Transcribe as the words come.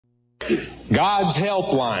God's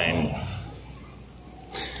helpline.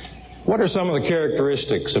 What are some of the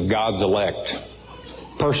characteristics of God's elect?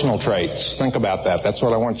 Personal traits. Think about that. That's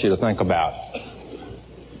what I want you to think about.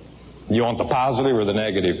 You want the positive or the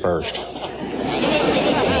negative first?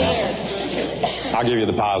 I'll give you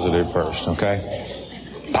the positive first,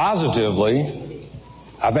 okay? Positively,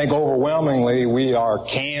 I think overwhelmingly we are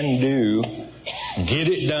can-do, get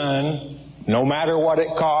it done, no matter what it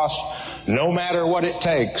costs, no matter what it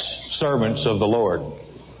takes, servants of the Lord.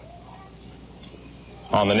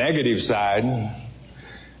 On the negative side,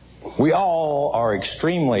 we all are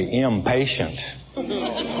extremely impatient.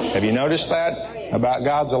 Have you noticed that about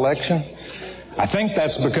God's election? I think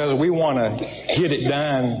that's because we want to get it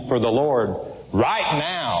done for the Lord right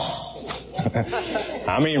now.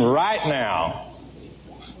 I mean, right now.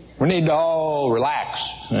 We need to all relax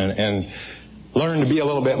and learn to be a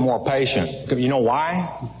little bit more patient. You know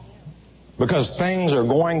why? Because things are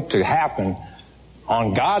going to happen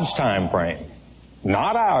on God's time frame,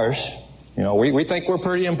 not ours. You know, we think we're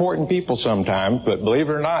pretty important people sometimes, but believe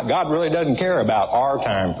it or not, God really doesn't care about our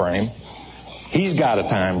time frame. He's got a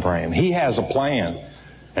time frame. He has a plan.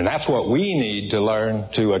 And that's what we need to learn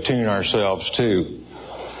to attune ourselves to.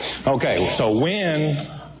 Okay, so when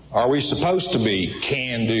are we supposed to be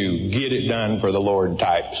can-do, get it done for the Lord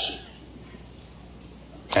types?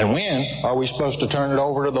 And when are we supposed to turn it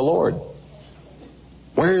over to the Lord?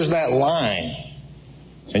 Where's that line?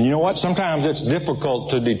 And you know what? Sometimes it's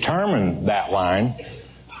difficult to determine that line.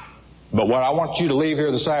 But what I want you to leave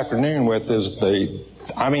here this afternoon with is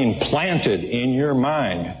planted in your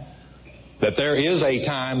mind that there is a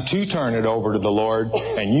time to turn it over to the Lord,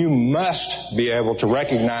 and you must be able to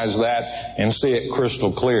recognize that and see it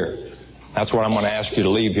crystal clear. That's what I'm going to ask you to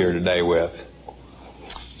leave here today with.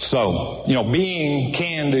 So, being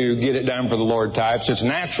can-do, get it done for the Lord types, it's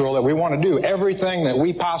natural that we want to do everything that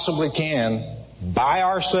we possibly can by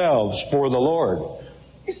ourselves for the Lord.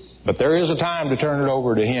 But there is a time to turn it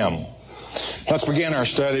over to Him. Let's begin our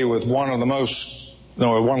study with one of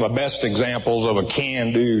the best examples of a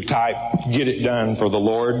can-do type, get it done for the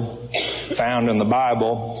Lord, found in the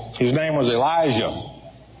Bible. His name was Elijah.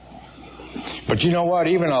 But you know what?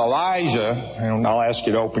 Even Elijah, and I'll ask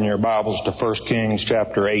you to open your Bibles to 1 Kings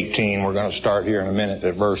chapter 18. We're going to start here in a minute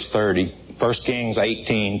at verse 30. 1 Kings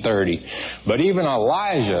 18:30. But even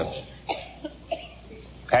Elijah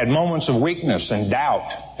had moments of weakness and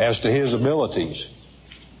doubt as to his abilities.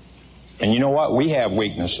 And you know what? We have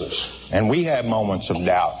weaknesses, and we have moments of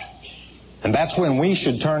doubt. And that's when we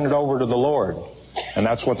should turn it over to the Lord. And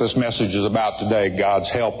that's what this message is about today, God's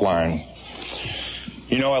helpline.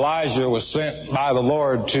 Elijah was sent by the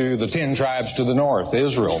Lord to the 10 tribes to the north,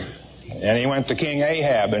 Israel. And he went to King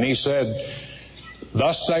Ahab, and he said,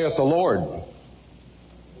 "Thus saith the Lord,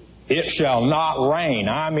 it shall not rain,"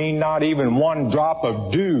 I mean not even one drop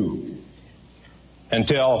of dew,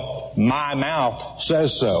 "until my mouth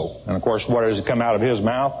says so." And of course, what does come out of his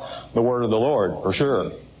mouth? The word of the Lord, for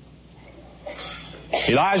sure.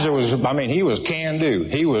 Elijah he was can-do.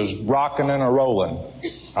 He was rocking and a-rolling.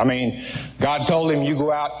 God told him, "You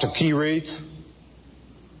go out to Kerith,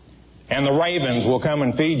 and the ravens will come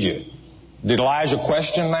and feed you." Did Elijah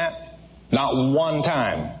question that? Not one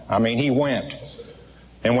time. He went.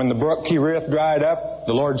 And when the brook Kerith dried up,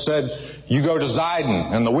 the Lord said, "You go to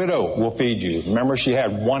Zidon, and the widow will feed you." Remember, she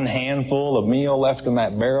had one handful of meal left in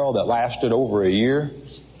that barrel that lasted over a year,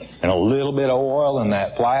 and a little bit of oil in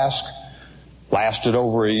that flask lasted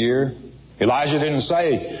over a year. Elijah didn't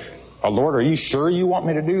say, "Oh, Lord, are you sure you want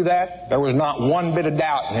me to do that?" There was not one bit of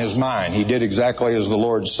doubt in his mind. He did exactly as the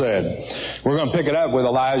Lord said. We're going to pick it up with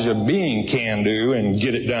Elijah being can-do and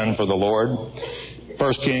get it done for the Lord.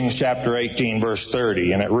 1 Kings chapter 18, verse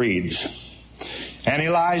 30, and it reads, "And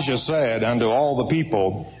Elijah said unto all the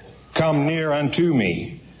people, Come near unto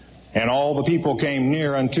me. And all the people came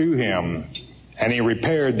near unto him. And he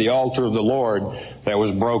repaired the altar of the Lord that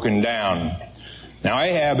was broken down." Now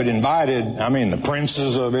Ahab had invited, the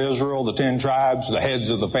princes of Israel, the 10 tribes, the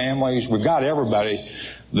heads of the families. We've got everybody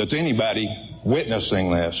that's anybody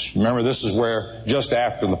witnessing this. Remember, this is where just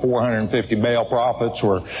after the 450 Baal prophets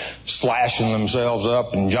were slashing themselves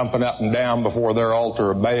up and jumping up and down before their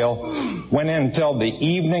altar of Baal, went in until the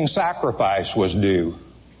evening sacrifice was due.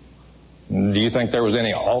 Do you think there was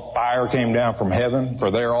any fire came down from heaven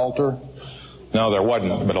for their altar? No, there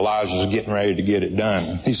wasn't, but Elijah's getting ready to get it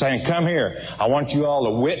done. He's saying, "Come here. I want you all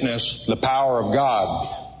to witness the power of God."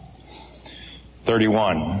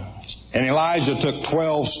 31. "And Elijah took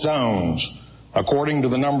 12 stones, according to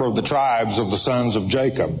the number of the tribes of the sons of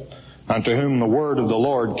Jacob, unto whom the word of the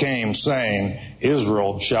Lord came, saying,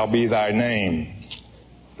 Israel shall be thy name."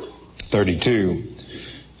 32.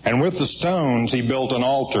 And with the stones he built an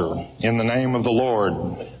altar in the name of the Lord.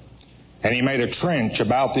 And he made a trench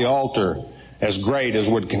about the altar as great as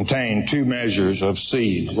would contain 2 measures of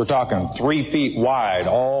seed. We're talking 3 feet wide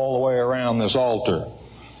all the way around this altar.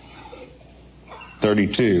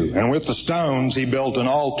 32. And with the stones he built an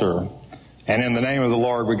altar. And in the name of the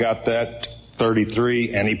Lord we got that.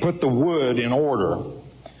 33. And he put the wood in order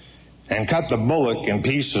and cut the bullock in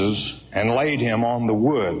pieces and laid him on the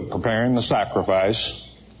wood, preparing the sacrifice,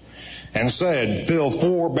 and said, fill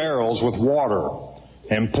 4 barrels with water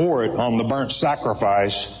and pour it on the burnt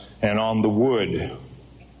sacrifice and on the wood.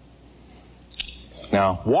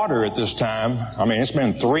 Now, water at this time, it's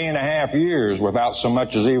been 3.5 years without so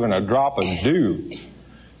much as even a drop of dew.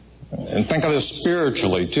 And think of this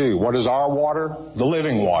spiritually, too. What is our water? The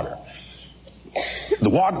living water.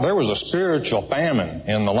 There was a spiritual famine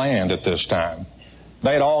in the land at this time.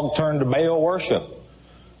 They'd all turned to Baal worship.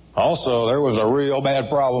 Also, there was a real bad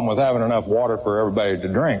problem with having enough water for everybody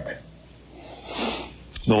to drink.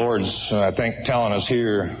 The Lord's, I think, telling us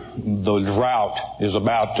here the drought is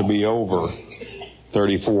about to be over.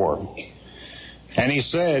 34. And he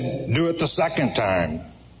said, do it the second time.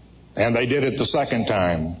 And they did it the second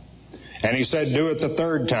time. And he said, do it the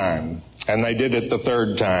third time. And they did it the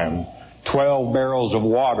third time. 12 barrels of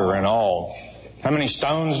water in all. How many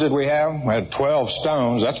stones did we have? We had 12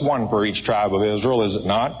 stones. That's 1 for each tribe of Israel, is it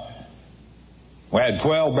not? We had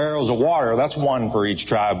 12 barrels of water. That's 1 for each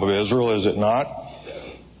tribe of Israel, is it not?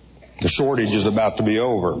 The shortage is about to be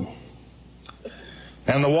over.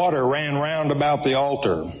 And the water ran round about the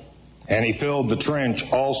altar, and he filled the trench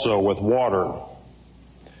also with water.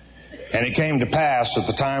 And it came to pass at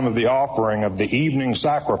the time of the offering of the evening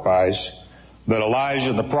sacrifice that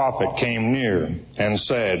Elijah the prophet came near and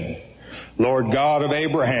said, Lord God of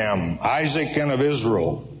Abraham, Isaac, and of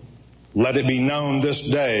Israel, let it be known this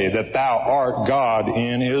day that thou art God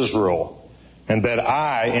in Israel, and that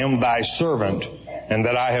I am thy servant, and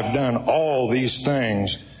that I have done all these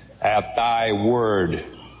things at thy word.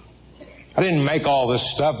 I didn't make all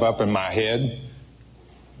this stuff up in my head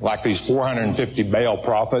like these 450 Baal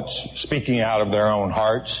prophets speaking out of their own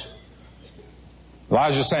hearts.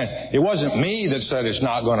 Elijah's saying, it wasn't me that said it's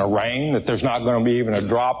not going to rain, that there's not going to be even a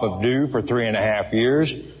drop of dew for 3.5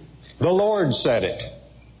 years. The Lord said it.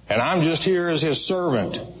 And I'm just here as his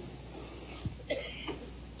servant.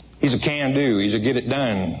 He's a can-do. He's a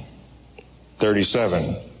get-it-done.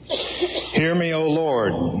 37. Hear me, O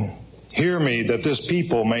Lord. Hear me, that this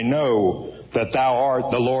people may know that thou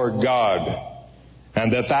art the Lord God,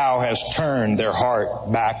 and that thou hast turned their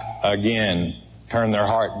heart back again. Turn their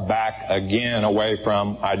heart back again away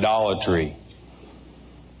from idolatry.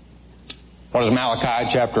 What does Malachi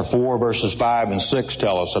chapter 4 verses 5 and 6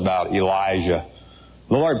 tell us about Elijah?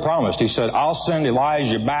 The Lord promised. He said, I'll send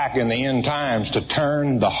Elijah back in the end times to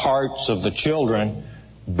turn the hearts of the children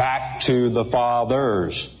back to the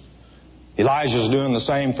fathers. Elijah's doing the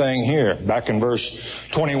same thing here. Back in verse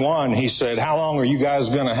 21, he said, how long are you guys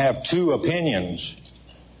going to have 2 opinions?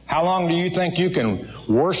 How long do you think you can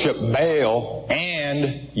worship Baal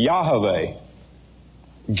and Yahweh?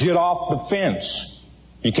 Get off the fence.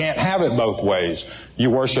 You can't have it both ways. You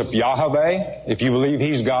worship Yahweh if you believe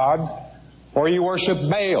He's God, or you worship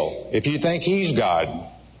Baal if you think He's God.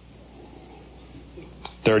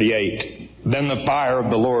 38. Then the fire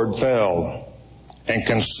of the Lord fell and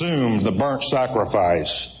consumed the burnt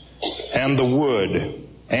sacrifice and the wood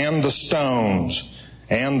and the stones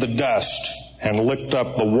and the dust, and licked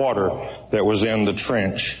up the water that was in the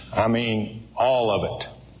trench. All of it.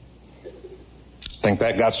 Think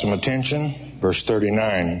that got some attention? Verse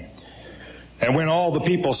 39. And when all the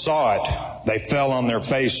people saw it, they fell on their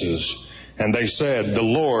faces, and they said, the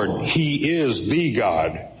Lord, He is the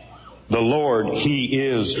God. The Lord, He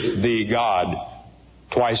is the God.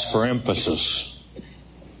 Twice for emphasis.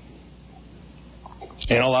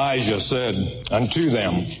 And Elijah said unto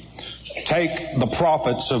them, take the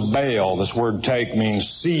prophets of Baal. This word take means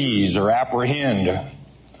seize or apprehend.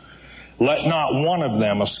 Let not one of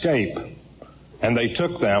them escape. And they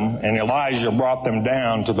took them, and Elijah brought them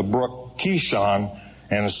down to the brook Kishon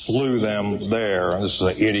and slew them there. This is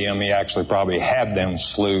an idiom. He actually probably had them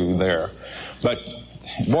slew there. But,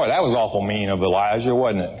 boy, that was awful mean of Elijah,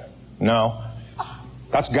 wasn't it? No.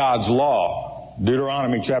 That's God's law.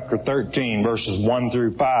 Deuteronomy chapter 13, verses 1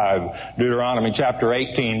 through 5. Deuteronomy chapter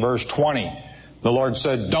 18, verse 20. The Lord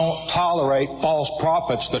said, don't tolerate false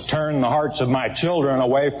prophets that turn the hearts of my children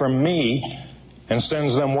away from me and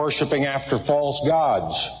sends them worshiping after false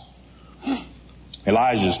gods.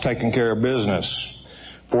 Elijah's taking care of business.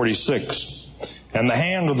 46. And the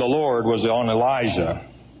hand of the Lord was on Elijah,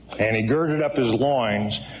 And he girded up his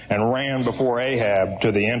loins and ran before Ahab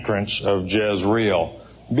to the entrance of Jezreel.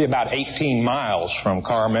 It'd be about 18 miles from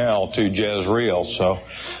Carmel to Jezreel. So,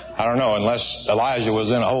 I don't know, unless Elijah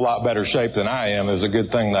was in a whole lot better shape than I am, it's a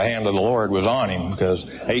good thing the hand of the Lord was on him, because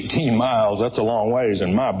 18 miles, that's a long ways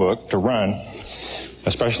in my book to run,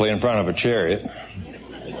 especially in front of a chariot.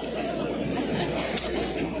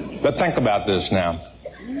 But think about this now.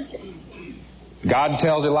 God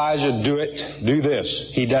tells Elijah, do it, do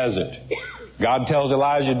this. He does it. God tells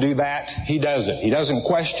Elijah, do that. He does it. He doesn't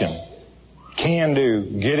question. Can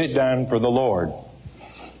do. Get it done for the Lord.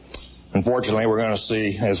 Unfortunately, we're going to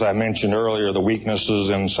see, as I mentioned earlier, the weaknesses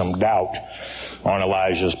and some doubt on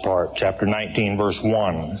Elijah's part. Chapter 19, verse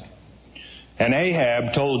 1. And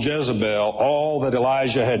Ahab told Jezebel all that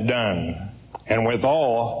Elijah had done, and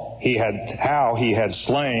withal how he had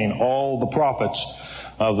slain all the prophets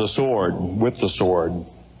of the sword, with the sword.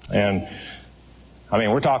 And,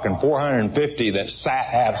 we're talking 450 that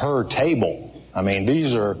sat at her table.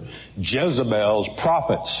 These are Jezebel's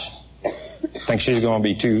prophets. Think she's going to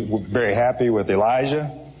be very happy with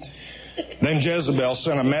Elijah? Then Jezebel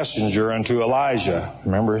sent a messenger unto Elijah.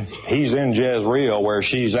 Remember, he's in Jezreel where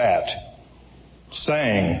she's at,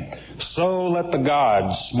 saying, So let the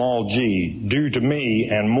gods, small g, do to me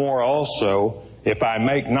and more also, if I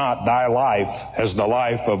make not thy life as the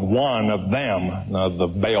life of one of them, of the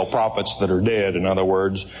Baal prophets that are dead, in other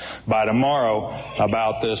words, by tomorrow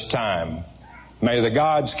about this time. May the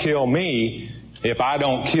gods kill me if I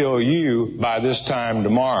don't kill you by this time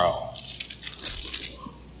tomorrow.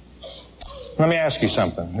 Let me ask you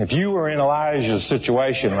something. If you were in Elijah's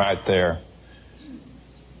situation right there,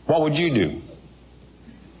 what would you do?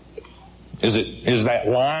 Is that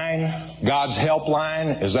line God's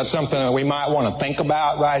helpline? Is that something that we might want to think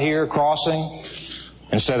about right here, crossing,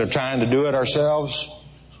 instead of trying to do it ourselves?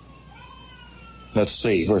 Let's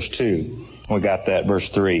see, verse 2. We got that, verse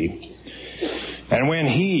 3. And when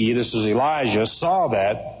he, this is Elijah, saw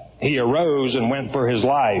that, he arose and went for his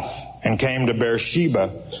life, and came to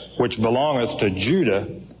Beersheba, which belongeth to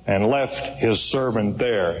Judah, and left his servant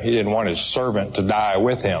there. He didn't want his servant to die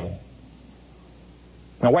with him.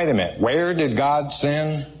 Now wait a minute. Where did God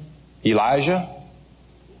send Elijah?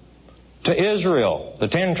 To Israel, the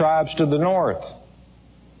 10 tribes to the north.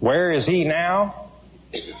 Where is he now?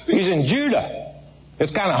 He's in Judah.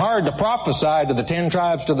 It's kind of hard to prophesy to the 10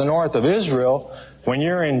 tribes to the north of Israel when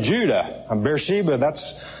you're in Judah. Beersheba,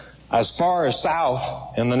 that's as far as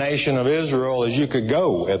south in the nation of Israel as you could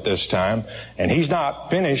go at this time. And he's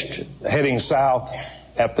not finished heading south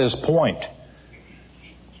at this point.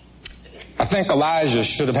 I think Elijah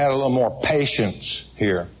should have had a little more patience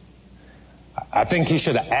here. I think he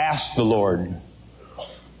should have asked the Lord,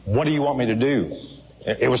 what do you want me to do?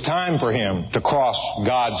 It was time for him to cross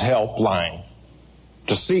God's help line,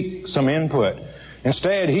 to seek some input.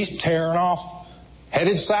 Instead, he's tearing off,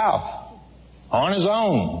 headed south, on his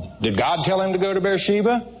own. Did God tell him to go to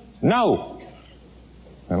Beersheba? No.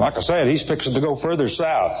 And like I said, he's fixing to go further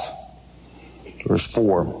south. Verse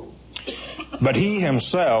 4. But he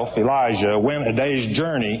himself, Elijah, went a day's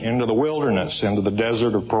journey into the wilderness, into the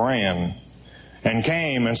desert of Paran, and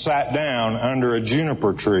came and sat down under a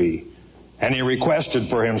juniper tree. And he requested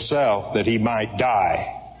for himself that he might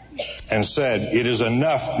die, and said, It is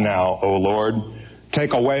enough now, O Lord.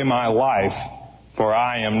 Take away my life, for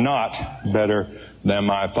I am not better than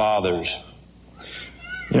my fathers.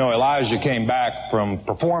 Elijah came back from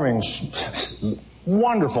performing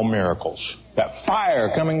wonderful miracles. That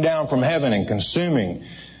fire coming down from heaven and consuming.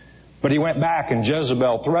 But he went back and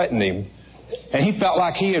Jezebel threatened him. And he felt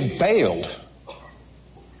like he had failed.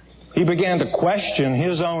 He began to question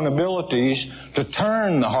his own abilities to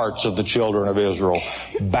turn the hearts of the children of Israel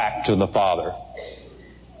back to the Father.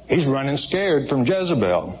 He's running scared from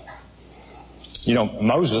Jezebel.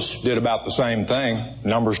 Moses did about the same thing.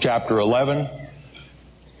 Numbers chapter 11.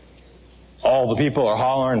 All the people are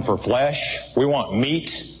hollering for flesh. We want meat.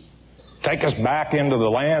 Take us back into the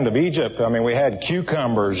land of Egypt. We had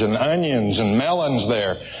cucumbers and onions and melons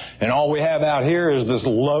there. And all we have out here is this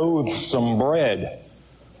loathsome bread.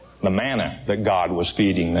 The manna that God was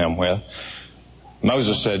feeding them with.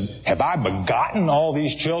 Moses said, Have I begotten all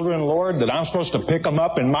these children, Lord, that I'm supposed to pick them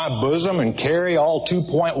up in my bosom and carry all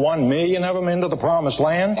 2.1 million of them into the promised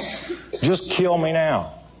land? Just kill me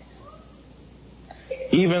now.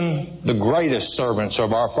 Even the greatest servants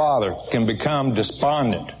of our Father can become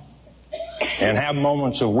despondent and have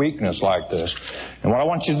moments of weakness like this. And what I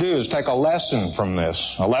want you to do is take a lesson from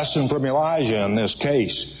this, a lesson from Elijah in this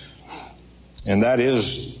case. And that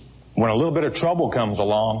is, when a little bit of trouble comes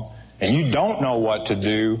along and you don't know what to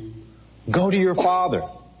do, go to your Father.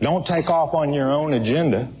 Don't take off on your own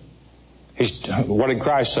agenda. What did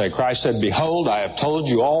Christ say? Christ said, behold, I have told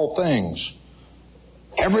you all things.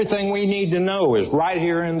 Everything we need to know is right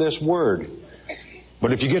here in this Word.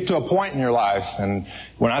 But if you get to a point in your life, and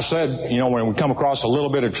when I said, when we come across a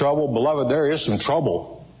little bit of trouble, beloved, there is some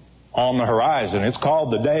trouble on the horizon. It's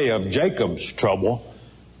called the day of Jacob's trouble.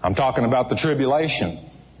 I'm talking about the tribulation.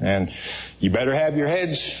 And you better have your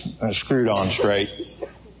heads screwed on straight.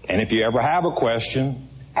 And if you ever have a question,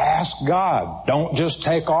 ask God. Don't just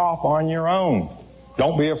take off on your own.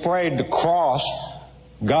 Don't be afraid to cross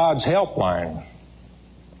God's helpline.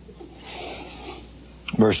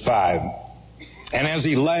 Verse 5. And as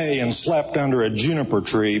he lay and slept under a juniper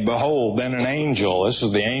tree, behold, then an angel, this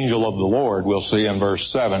is the angel of the Lord, we'll see in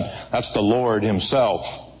verse 7, that's the Lord himself,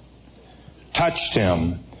 touched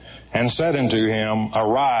him and said unto him,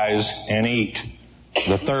 arise and eat.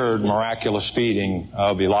 The third miraculous feeding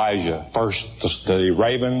of Elijah. First, the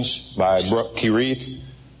ravens by Brook Kerith,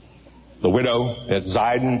 the widow at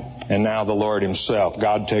Zidon, and now the Lord himself.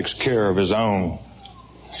 God takes care of his own.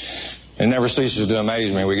 It never ceases to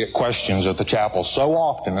amaze me. We get questions at the chapel so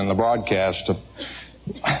often in the broadcast of,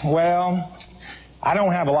 well, I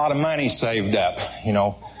don't have a lot of money saved up.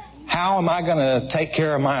 How am I going to take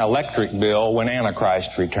care of my electric bill when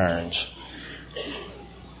Antichrist returns?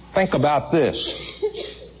 Think about this.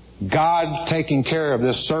 God taking care of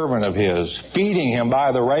this servant of his, feeding him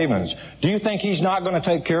by the ravens. Do you think he's not going to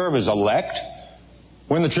take care of his elect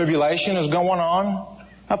when the tribulation is going on?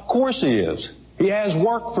 Of course he is. He has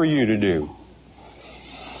work for you to do.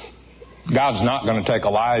 God's not going to take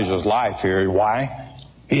Elijah's life here. Why?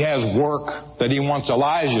 He has work that he wants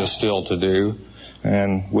Elijah still to do,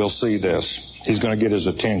 and we'll see this. He's going to get his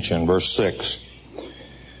attention. Verse 6.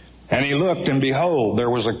 And he looked, and behold, there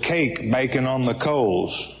was a cake baking on the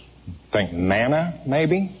coals. Think manna,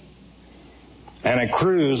 maybe? And a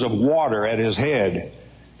cruse of water at his head.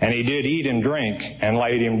 And he did eat and drink, and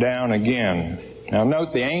laid him down again. Now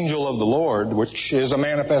note, the angel of the Lord, which is a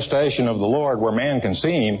manifestation of the Lord where man can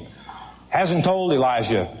see him, hasn't told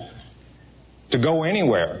Elijah to go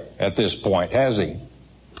anywhere at this point, has he?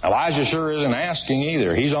 Elijah sure isn't asking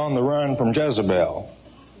either. He's on the run from Jezebel.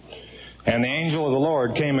 And the angel of the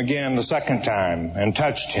Lord came again the second time and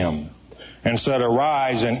touched him and said,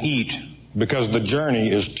 arise and eat, because the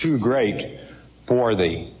journey is too great for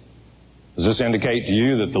thee. Does this indicate to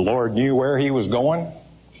you that the Lord knew where he was going?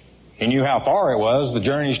 He knew how far it was. The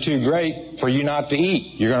journey's too great for you not to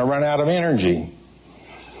eat. You're going to run out of energy.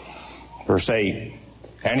 Verse 8.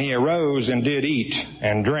 And he arose and did eat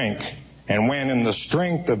and drink, and went in the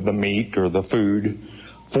strength of the meat or the food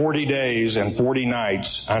 40 days and 40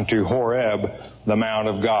 nights unto Horeb, the mount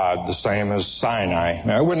of God, the same as Sinai.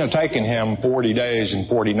 Now, it wouldn't have taken him 40 days and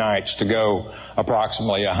 40 nights to go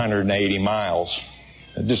approximately 180 miles.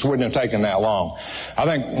 It just wouldn't have taken that long. I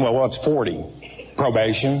think, what's 40?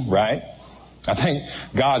 Probation, right? I think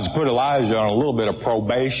God's put Elijah on a little bit of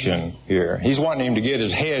probation here. He's wanting him to get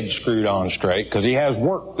his head screwed on straight because he has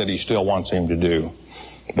work that he still wants him to do.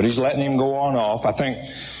 But he's letting him go on off. I think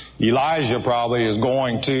Elijah probably is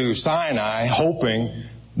going to Sinai hoping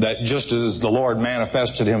that just as the Lord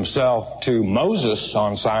manifested himself to Moses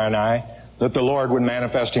on Sinai, that the Lord would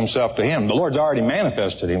manifest himself to him. The Lord's already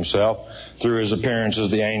manifested himself through his appearance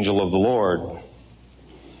as the angel of the Lord.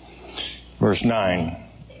 Verse 9.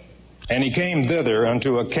 And he came thither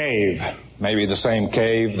unto a cave, maybe the same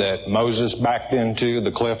cave that Moses backed into,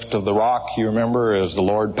 the cliff of the rock, you remember, as the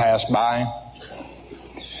Lord passed by,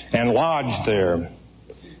 and lodged there.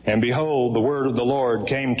 And behold, the word of the Lord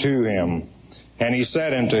came to him, and he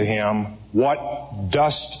said unto him, what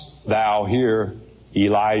dost thou here,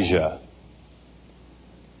 Elijah?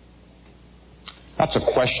 That's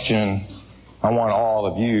a question I want all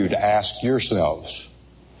of you to ask yourselves.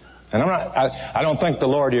 And I don't think the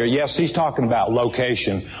Lord here, yes, he's talking about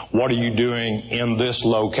location. What are you doing in this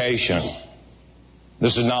location?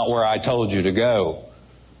 This is not where I told you to go.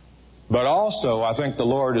 But also, I think the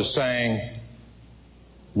Lord is saying,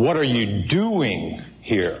 what are you doing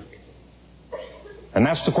here? And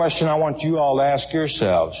that's the question I want you all to ask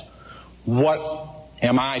yourselves. What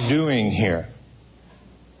am I doing here?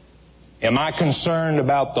 Am I concerned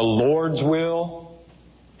about the Lord's will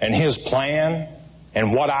and His plan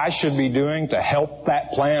and what I should be doing to help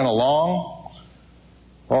that plan along?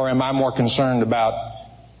 Or am I more concerned about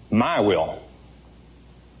my will?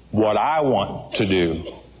 What I want to do?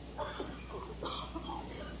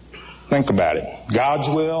 Think about it. God's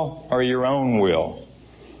will or your own will?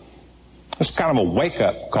 It's kind of a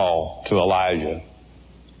wake-up call to Elijah.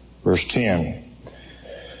 Verse 10.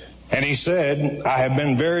 And he said, I have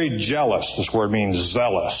been very jealous. This word means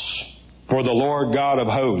zealous. For the Lord God of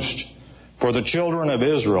hosts. For the children of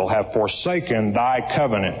Israel have forsaken thy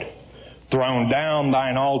covenant, thrown down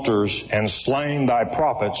thine altars, and slain thy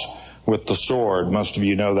prophets with the sword. Most of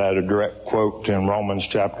you know that, a direct quote in Romans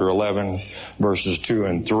chapter 11, verses 2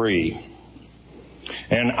 and 3.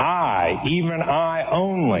 And I, even I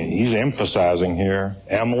only, he's emphasizing here,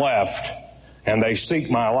 am left, and they seek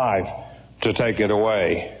my life to take it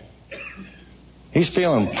away. He's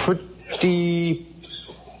feeling pretty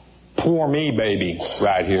poor me baby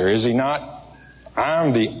right here, is he not?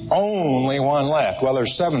 I'm the only one left. Well,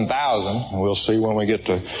 there's 7,000, and we'll see when we get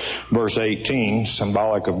to verse 18,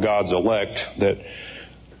 symbolic of God's elect, that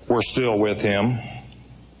we're still with him.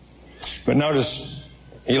 But notice,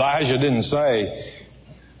 Elijah didn't say,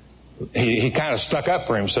 he kind of stuck up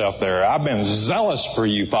for himself there. I've been zealous for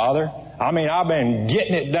you, Father. I mean, I've been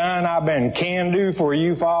getting it done. I've been can-do for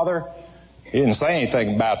you, Father. He didn't say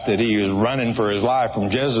anything about that he was running for his life from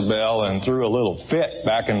Jezebel and threw a little fit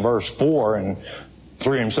back in verse 4 and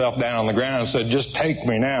threw himself down on the ground and said, just take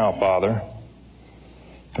me now, Father.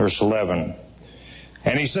 Verse 11.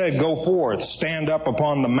 And he said, go forth, stand up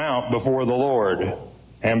upon the mount before the Lord.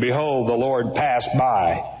 And behold, the Lord passed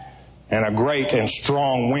by, and a great and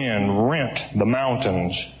strong wind rent the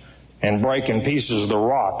mountains and brake in pieces the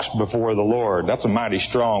rocks before the Lord. That's a mighty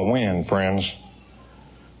strong wind, friends.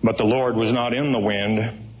 But the Lord was not in the wind,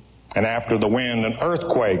 and after the wind an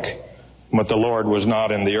earthquake, but the Lord was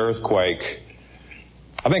not in the earthquake.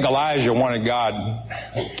 I think Elijah wanted God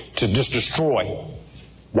to just destroy,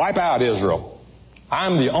 wipe out Israel.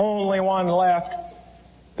 I'm the only one left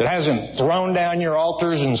that hasn't thrown down your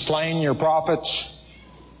altars and slain your prophets.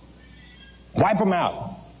 Wipe them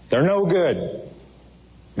out. They're no good.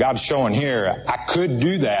 God's showing here, I could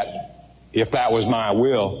do that if that was my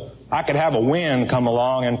will. I could have a wind come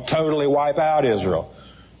along and totally wipe out Israel.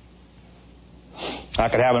 I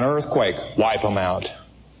could have an earthquake wipe them out.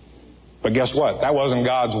 But guess what? That wasn't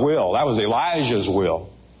God's will. That was Elijah's will.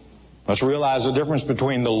 Let's realize the difference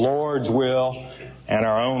between the Lord's will and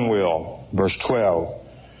our own will. Verse 12.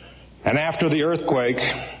 And after the earthquake,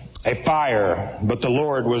 a fire, but the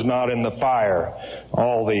Lord was not in the fire.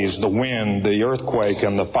 All these, the wind, the earthquake,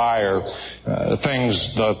 and the fire,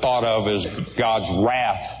 things thought of as God's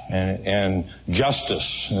wrath and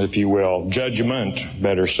justice, if you will. Judgment,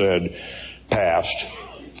 better said, passed.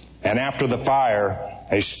 And after the fire,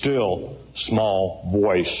 a still small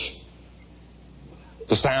voice.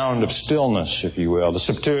 The sound of stillness, if you will. The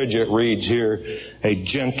Septuagint reads here, a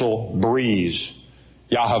gentle breeze.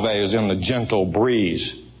 Yahweh is in the gentle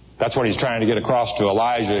breeze. That's what he's trying to get across to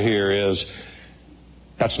Elijah here is,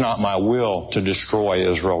 that's not my will to destroy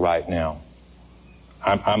Israel right now.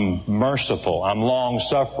 I'm merciful. I'm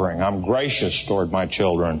long-suffering. I'm gracious toward my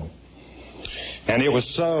children. And it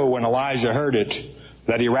was so when Elijah heard it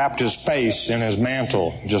that he wrapped his face in his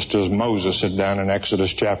mantle, just as Moses had done in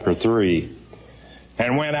Exodus chapter 3,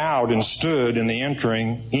 and went out and stood in the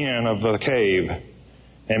entering in of the cave.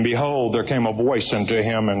 And behold, there came a voice unto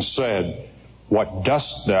him and said, what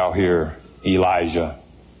dost thou here, Elijah?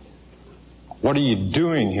 What are you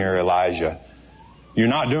doing here, Elijah? You're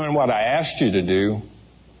not doing what I asked you to do.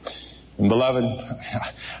 And beloved,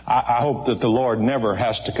 I hope that the Lord never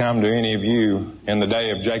has to come to any of you in the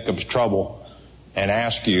day of Jacob's trouble and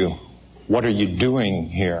ask you, what are you doing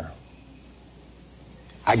here?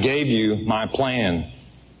 I gave you my plan.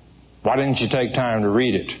 Why didn't you take time to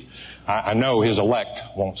read it? I know his elect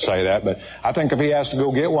won't say that, but I think if he has to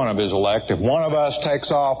go get one of his elect, if one of us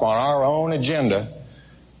takes off on our own agenda,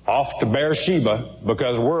 off to Beersheba,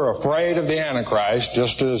 because we're afraid of the Antichrist,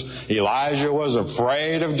 just as Elijah was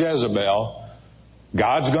afraid of Jezebel,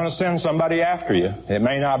 God's going to send somebody after you. It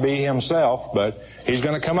may not be himself, but he's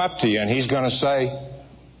going to come up to you and he's going to say,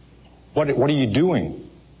 what are you doing?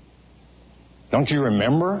 Don't you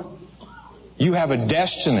remember? You have a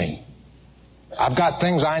destiny. I've got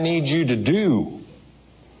things I need you to do.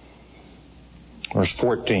 Verse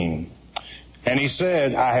 14. And he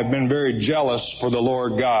said, I have been very jealous for the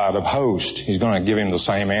Lord God of hosts. He's going to give him the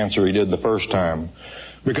same answer he did the first time.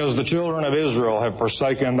 Because the children of Israel have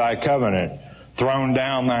forsaken thy covenant, thrown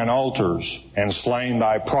down thine altars, and slain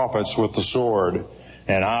thy prophets with the sword.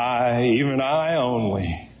 And I, even I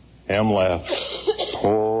only, am left.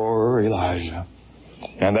 Poor Elijah.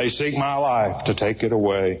 And they seek my life to take it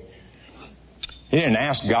away. He didn't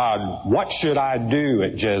ask God, what should I do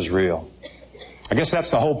at Jezreel? I guess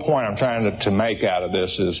that's the whole point I'm trying to make out of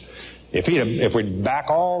this is if we back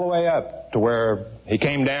all the way up to where he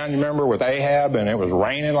came down, you remember, with Ahab and it was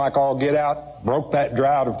raining like all get out, broke that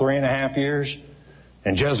drought of 3.5 years,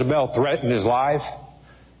 and Jezebel threatened his life.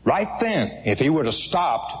 Right then, if he would have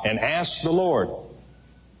stopped and asked the Lord,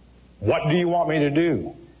 what do you want me to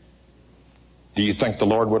do? Do you think the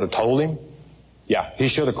Lord would have told him? Yeah, he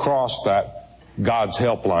should have crossed that God's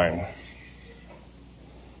helpline.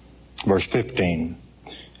 Verse 15.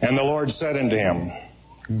 And the Lord said unto him,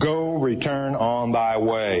 Go, return on thy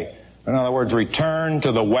way. In other words, return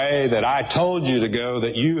to the way that I told you to go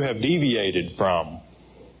that you have deviated from.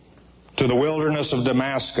 To the wilderness of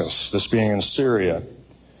Damascus, this being in Syria.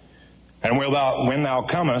 And when thou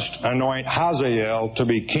comest, anoint Hazael to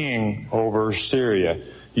be king over Syria.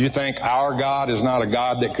 You think our God is not a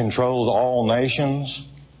God that controls all nations?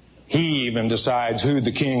 He even decides who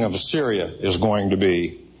the king of Syria is going to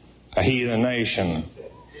be, a heathen nation.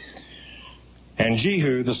 And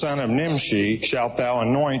Jehu, the son of Nimshi, shalt thou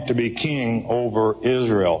anoint to be king over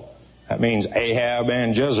Israel. That means Ahab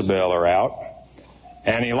and Jezebel are out.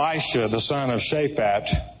 And Elisha, the son of Shaphat,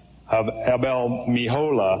 of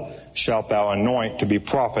Abel-Meholah, shalt thou anoint to be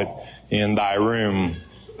prophet in thy room.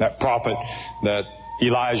 That prophet that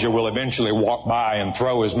Elijah will eventually walk by and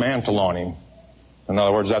throw his mantle on him. In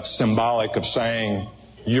other words, that's symbolic of saying,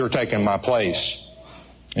 you're taking my place.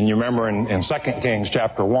 And you remember in 2 Kings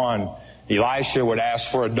chapter 1, Elisha would ask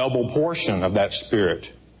for a double portion of that spirit.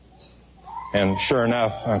 And sure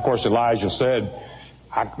enough, of course, Elijah said,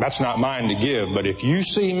 that's not mine to give, but if you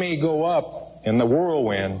see me go up in the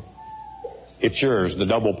whirlwind, it's yours, the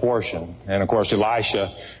double portion. And of course,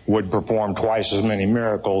 Elisha would perform twice as many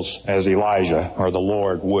miracles as Elijah, or the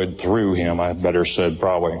Lord would through him, I better said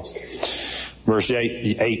probably. Verse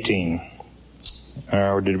 18.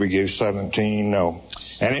 Or did we give 17? No.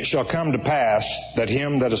 And it shall come to pass that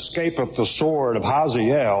him that escapeth the sword of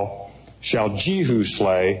Hazael shall Jehu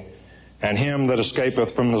slay, and him that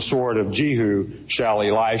escapeth from the sword of Jehu shall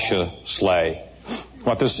Elisha slay.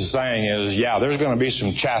 What this is saying is, yeah, there's going to be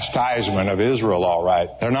some chastisement of Israel, all right.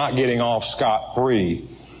 They're not getting off scot-free.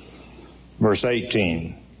 Verse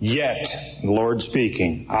 18. Yet, the Lord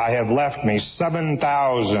speaking, I have left me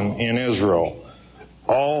 7,000 in Israel,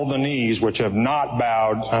 all the knees which have not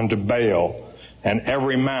bowed unto Baal, and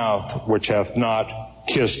every mouth which hath not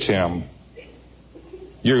kissed him.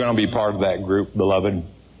 You're going to be part of that group, beloved.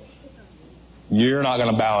 You're not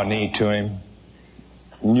going to bow a knee to him.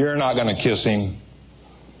 You're not going to kiss him.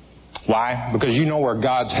 Why? Because you know where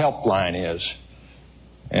God's helpline is.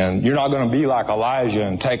 And you're not going to be like Elijah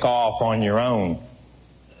and take off on your own.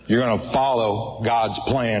 You're going to follow God's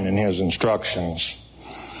plan and His instructions.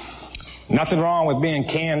 Nothing wrong with being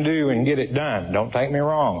can-do and get it done. Don't take me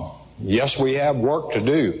wrong. Yes, we have work to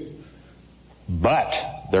do. But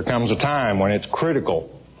there comes a time when it's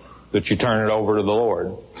critical that you turn it over to the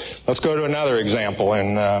Lord. Let's go to another example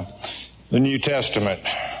in the New Testament.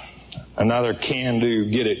 Another can-do,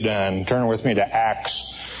 get it done. Turn with me to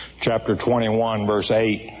Acts chapter 21, verse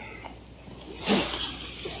 8.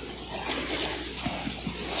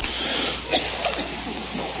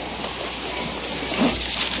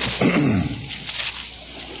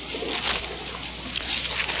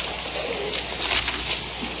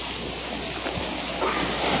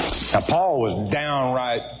 Now, Paul was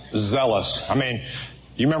downright zealous. I mean,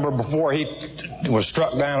 you remember before he was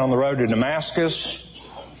struck down on the road to Damascus?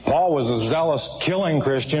 Paul was as zealous killing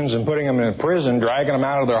Christians and putting them in prison, dragging them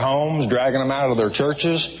out of their homes, dragging them out of their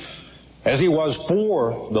churches, as he was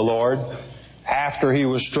for the Lord after he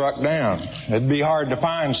was struck down. It'd be hard to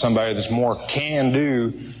find somebody that's more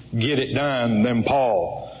can-do, get it done than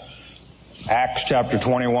Paul. Acts chapter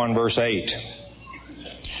 21, verse 8.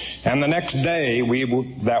 And the next day, we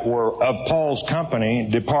that were of Paul's company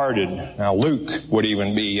departed. Now, Luke would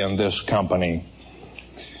even be in this company.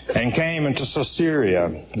 And came into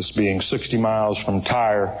Caesarea, this being 60 miles from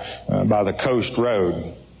Tyre by the coast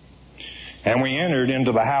road. And we entered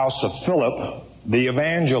into the house of Philip, the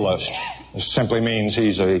evangelist. This simply means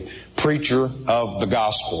he's a preacher of the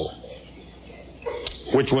gospel,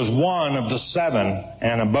 which was one of the 7,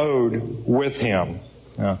 and abode with him.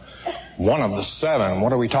 Now, one of the 7,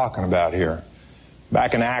 what are we talking about here?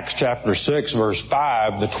 Back in Acts chapter 6, verse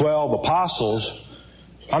 5, the 12 apostles,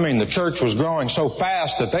 the church was growing so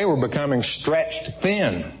fast that they were becoming stretched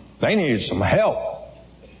thin. They needed some help.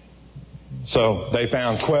 So they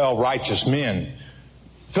found 12 righteous men.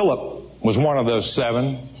 Philip was one of those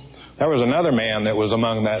 7. There was another man that was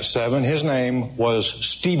among that 7. His name was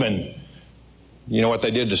Stephen. You know what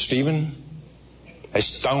they did to Stephen? They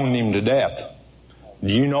stoned him to death.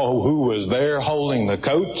 Do you know who was there holding the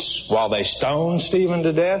coats while they stoned Stephen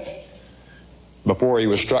to death? Before he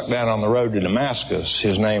was struck down on the road to Damascus,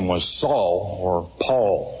 his name was Saul or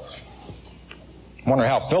Paul. I wonder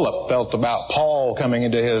how Philip felt about Paul coming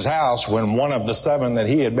into his house when one of the 7 that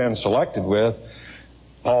he had been selected with,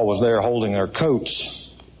 Paul was there holding their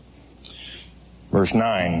coats. Verse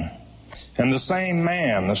 9. And the same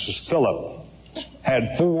man, this is Philip, had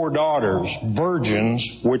 4 daughters,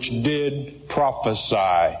 virgins, which did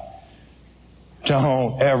prophesy.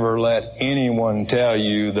 Don't ever let anyone tell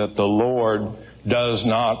you that the Lord does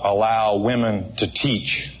not allow women to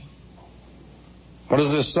teach. What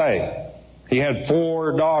does this say? He had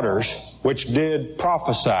 4 daughters, which did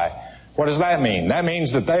prophesy. What does that mean? That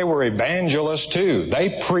means that they were evangelists too.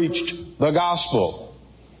 They preached the gospel.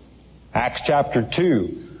 Acts chapter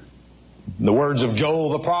 2, the words of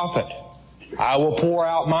Joel the prophet. I will pour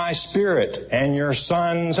out my Spirit, and your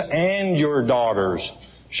sons and your daughters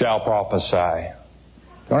shall prophesy.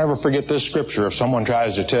 Don't ever forget this scripture if someone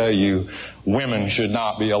tries to tell you women should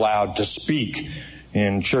not be allowed to speak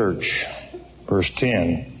in church. Verse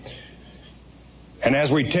 10. And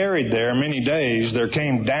as we tarried there many days, there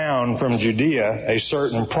came down from Judea a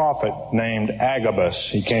certain prophet named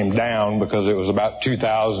Agabus. He came down because it was about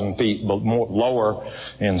 2,000 feet lower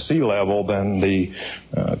in sea level than the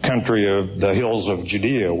country of the hills of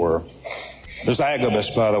Judea were. This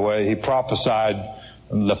Agabus, by the way, he prophesied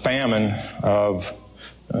the famine of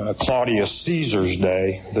Claudius Caesar's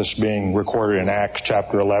day, this being recorded in Acts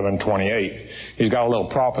chapter 11:28. He's got a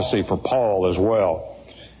little prophecy for Paul as well.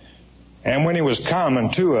 And when he was come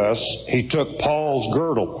unto us, he took Paul's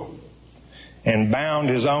girdle and bound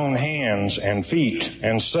his own hands and feet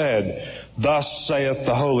and said, Thus saith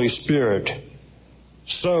the Holy Spirit,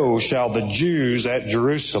 so shall the Jews at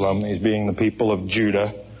Jerusalem, these being the people of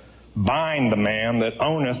Judah, bind the man that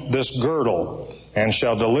owneth this girdle, and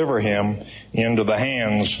shall deliver him into the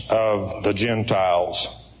hands of the Gentiles.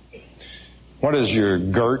 What is your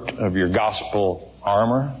girt of your gospel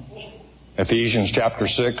armor? Ephesians chapter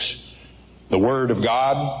 6. The Word of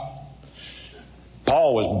God.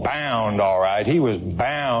 Paul was bound, all right. He was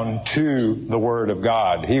bound to the Word of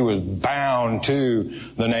God. He was bound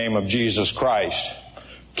to the name of Jesus Christ.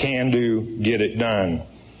 Can do, get it done.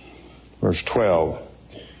 Verse 12.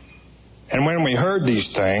 And when we heard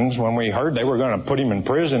these things, when we heard they were going to put him in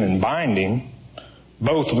prison and bind him,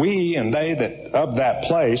 both we and they that of that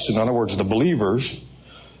place, in other words, the believers,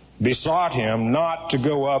 besought him not to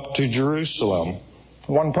go up to Jerusalem.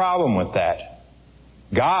 One problem with that.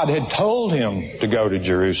 God had told him to go to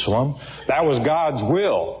Jerusalem. That was God's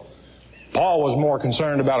will. Paul was more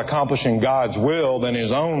concerned about accomplishing God's will than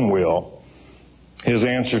his own will. His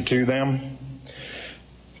answer to them.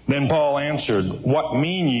 Then Paul answered, What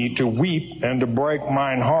mean ye to weep and to break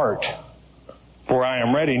mine heart? For I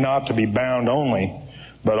am ready not to be bound only,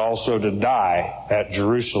 but also to die at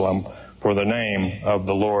Jerusalem for the name of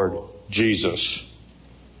the Lord Jesus.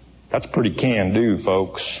 That's pretty can-do,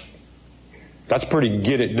 folks. That's pretty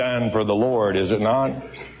get it done for the Lord, is it not?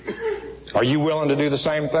 Are you willing to do the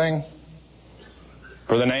same thing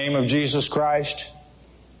for the name of Jesus Christ?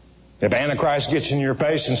 If Antichrist gets in your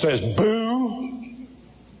face and says, boo,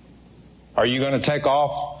 are you going to take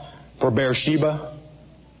off for Beersheba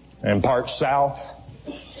and part south?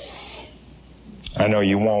 I know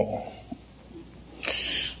you won't.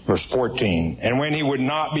 Verse 14. And when he would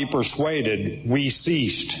not be persuaded, we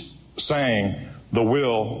ceased, saying, the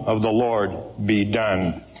will of the Lord be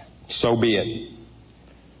done. So be it.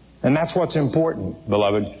 And that's what's important,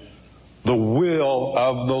 beloved. The will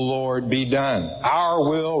of the Lord be done. Our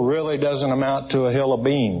will really doesn't amount to a hill of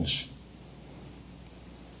beans.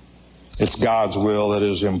 It's God's will that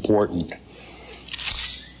is important.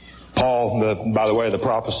 Paul, by the way, the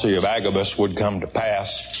prophecy of Agabus would come to pass.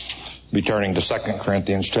 Be turning to 2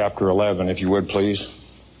 Corinthians chapter 11, if you would, please.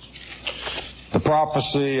 The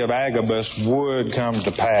prophecy of Agabus would come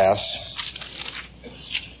to pass.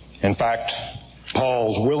 In fact,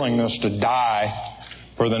 Paul's willingness to die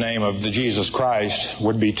for the name of the Jesus Christ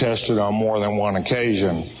would be tested on more than one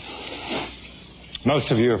occasion.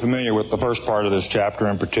 Most of you are familiar with the first part of this chapter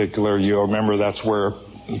in particular. You'll remember that's where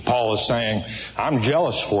Paul is saying, I'm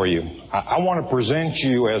jealous for you. I want to present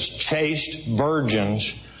you as chaste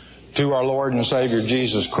virgins to our Lord and Savior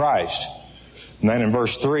Jesus Christ. And then in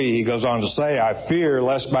verse 3, he goes on to say, I fear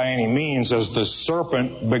lest by any means as the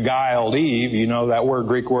serpent beguiled Eve, you know that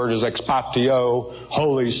Greek word is expatio,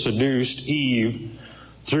 wholly seduced Eve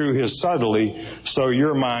through his subtlety, so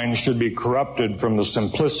your mind should be corrupted from the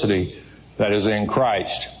simplicity that is in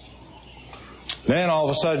Christ. Then all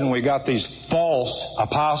of a sudden we got these false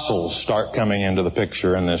apostles start coming into the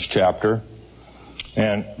picture in this chapter.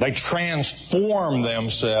 And they transform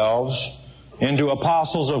themselves into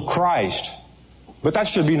apostles of Christ. But that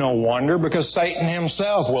should be no wonder, because Satan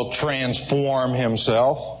himself will transform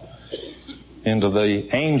himself into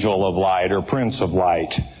the angel of light or prince of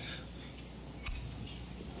light.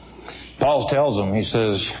 Paul tells them, he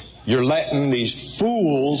says, you're letting these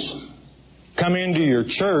fools come into your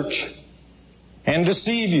church and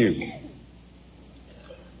deceive you.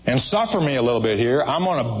 and suffer me a little bit here. I'm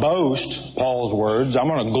going to boast, Paul's words. I'm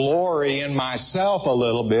going to glory in myself a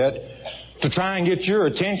little bit to try and get your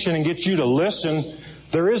attention and get you to listen.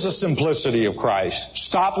 There is a simplicity of Christ.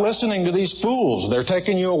 Stop listening to these fools. They're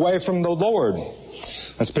taking you away from the Lord.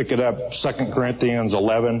 Let's pick it up. 2 Corinthians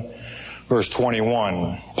 11, verse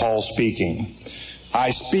 21. Paul speaking. I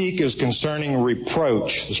speak as concerning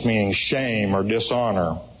reproach, this meaning shame or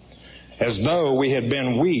dishonor, as though we had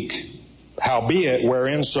been weak. Howbeit,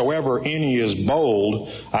 whereinsoever any is bold,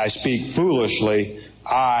 I speak foolishly,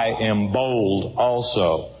 I am bold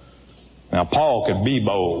also. Now, Paul could be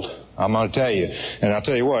bold, I'm going to tell you. And I'll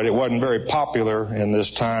tell you what, it wasn't very popular in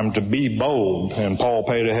this time to be bold, and Paul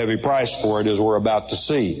paid a heavy price for it, as we're about to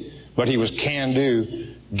see. But he was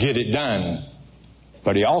can-do, get it done.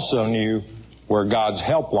 But he also knew where God's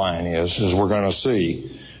helpline is, as we're going to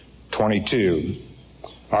see. 22.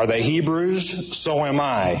 Are they Hebrews? So am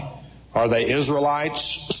I. Are they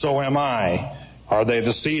Israelites? So am I. Are they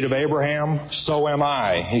the seed of Abraham? So am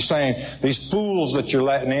I. He's saying, these fools that you're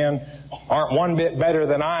letting in aren't one bit better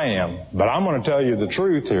than I am. But I'm going to tell you the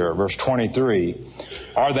truth here. Verse 23.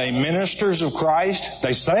 Are they ministers of Christ?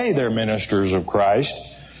 They say they're ministers of Christ.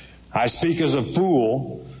 I speak as a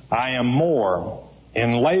fool. I am more.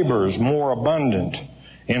 In labors more abundant.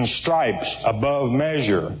 In stripes above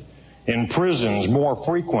measure. In prisons more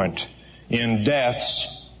frequent. In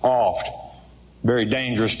deaths oft. Very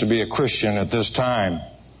dangerous to be a Christian at this time.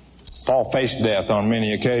 Paul faced death on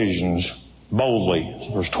many occasions, boldly.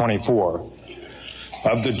 Verse 24.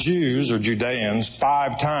 Of the Jews, or Judeans,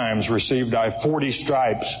 5 times received I 40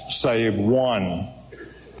 stripes, save one.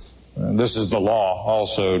 This is the law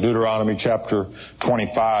also. Deuteronomy chapter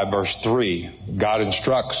 25, verse 3. God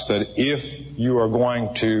instructs that if you are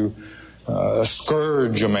going to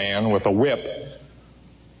scourge a man with a whip,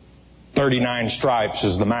 39 stripes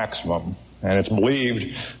is the maximum. And it's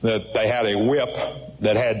believed that they had a whip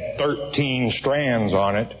that had 13 strands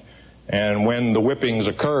on it. And when the whippings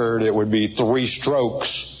occurred, it would be 3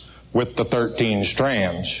 strokes with the 13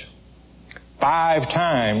 strands. 5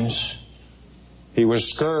 times he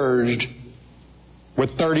was scourged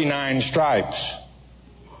with 39 stripes.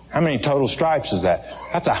 How many total stripes is that?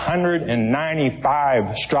 That's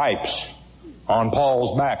 195 stripes on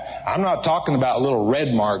Paul's back. I'm not talking about little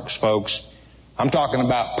red marks, folks. I'm talking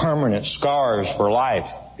about permanent scars for life.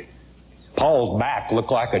 Paul's back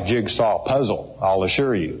looked like a jigsaw puzzle, I'll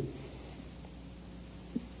assure you.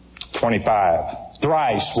 25.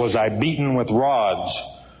 Thrice was I beaten with rods.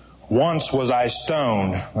 Once was I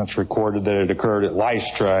stoned. That's recorded that it occurred at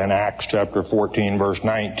Lystra in Acts chapter 14, verse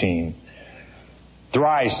 19.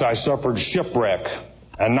 Thrice I suffered shipwreck.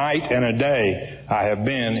 A night and a day I have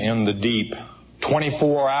been in the deep.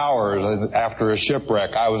 24 hours after a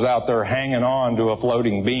shipwreck, I was out there hanging on to a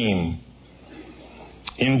floating beam.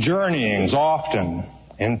 In journeyings often,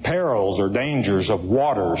 in perils or dangers of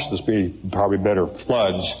waters, this be probably better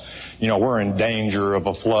floods. You know, we're in danger of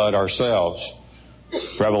a flood ourselves.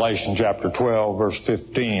 Revelation chapter 12, verse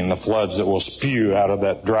 15, the floods that will spew out of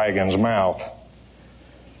that dragon's mouth.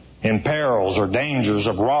 In perils or dangers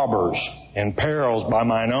of robbers, in perils by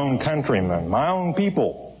mine own countrymen, my own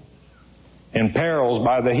people. In perils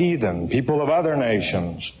by the heathen, people of other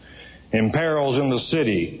nations, in perils in the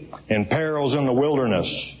city, in perils in the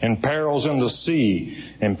wilderness, in perils in the sea,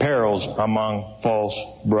 in perils among false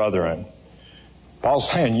brethren. Paul's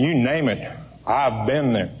saying, you name it, I've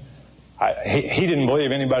been there. He didn't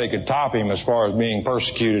believe anybody could top him as far as being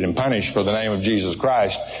persecuted and punished for the name of Jesus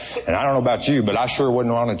Christ. And I don't know about you, but I sure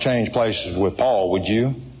wouldn't want to change places with Paul, would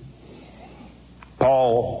you?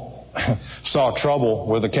 Paul saw trouble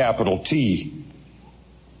with a capital T.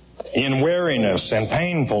 In weariness and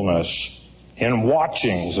painfulness, in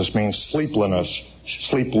watchings, this means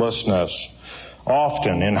sleeplessness,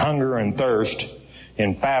 often in hunger and thirst,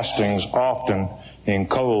 in fastings, often in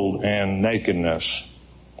cold and nakedness.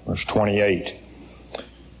 Verse 28.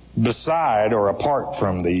 Beside or apart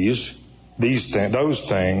from those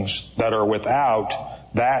things that are without,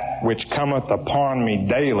 that which cometh upon me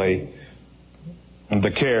daily, the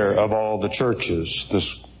care of all the churches.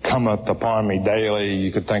 This cometh upon me daily,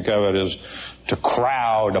 you could think of it as to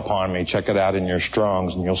crowd upon me. Check it out in your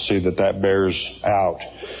Strongs and you'll see that bears out.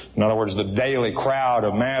 In other words, the daily crowd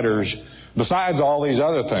of matters besides all these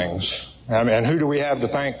other things. And who do we have to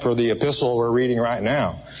thank for the epistle we're reading right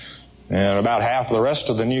now? And about half of the rest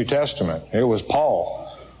of the New Testament. It was Paul.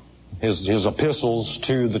 His epistles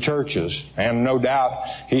to the churches. And no doubt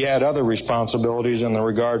he had other responsibilities in the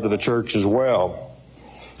regard to the church as well.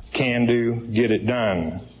 Can do, get it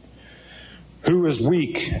done. Who is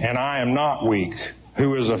weak and I am not weak?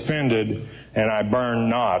 Who is offended and I burn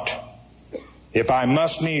not? If I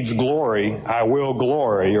must needs glory, I will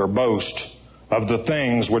glory or boast of the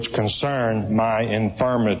things which concern my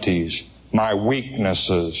infirmities, my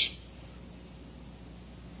weaknesses.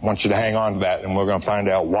 I want you to hang on to that, and we're going to find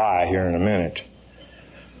out why here in a minute.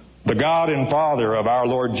 The God and Father of our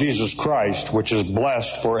Lord Jesus Christ, which is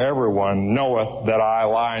blessed for everyone, knoweth that I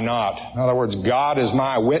lie not. In other words, God is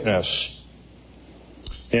my witness.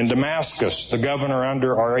 In Damascus, the governor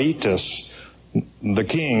under Aretas, the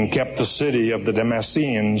king, kept the city of the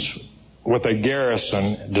Damascenes with a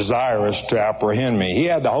garrison desirous to apprehend me. He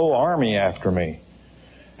had the whole army after me.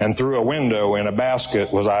 And through a window in a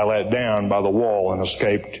basket was I let down by the wall and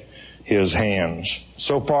escaped his hands.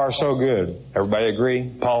 So far, so good. Everybody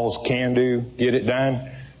agree? Paul's can-do, get it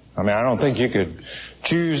done? I mean, I don't think you could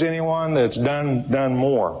choose anyone that's done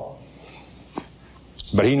more.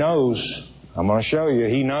 But he knows, I'm going to show you,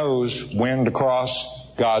 he knows when to cross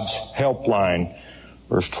God's helpline.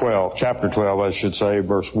 Verse 12, chapter 12, I should say,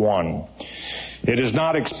 verse 1. It is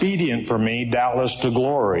not expedient for me, doubtless, to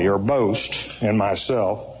glory or boast in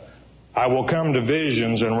myself. I will come to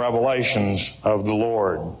visions and revelations of the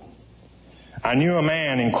Lord. I knew a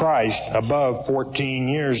man in Christ above 14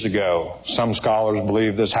 years ago. Some scholars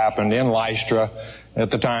believe this happened in Lystra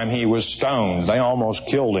at the time he was stoned. They almost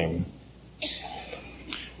killed him.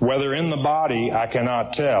 Whether in the body, I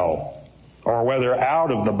cannot tell, or whether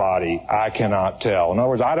out of the body, I cannot tell. In other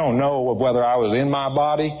words, I don't know whether I was in my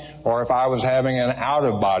body or if I was having an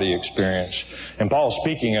out-of-body experience. And Paul's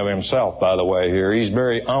speaking of himself, by the way, here. He's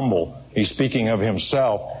very humble. He's speaking of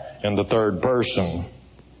himself in the third person.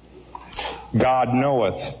 God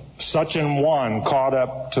knoweth, such an one caught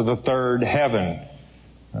up to the third heaven.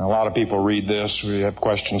 Now, a lot of people read this. We have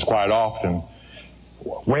questions quite often.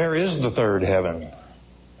 Where is the third heaven?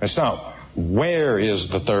 It's not where is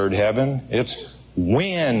the third heaven. It's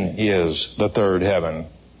when is the third heaven.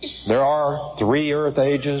 There are 3 earth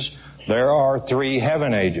ages. There are 3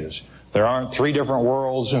 heaven ages. There aren't 3 different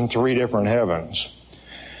worlds and 3 different heavens.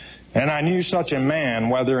 And I knew such a man,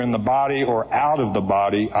 whether in the body or out of the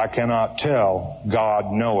body, I cannot tell.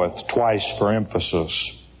 God knoweth, twice for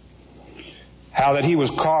emphasis. How that he was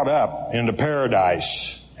caught up into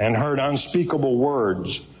paradise and heard unspeakable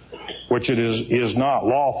words, which it is not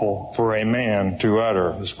lawful for a man to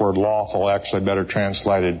utter. This word lawful actually better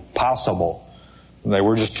translated possible. They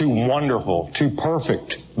were just too wonderful, too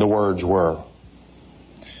perfect, the words were.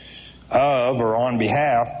 Of or on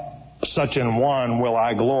behalf such an one will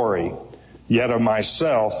I glory, yet of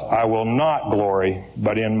myself I will not glory,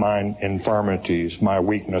 but in mine infirmities, my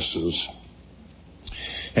weaknesses.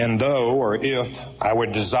 And though, or if, I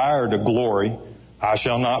would desire to glory, I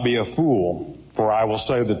shall not be a fool, for I will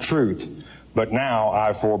say the truth. But now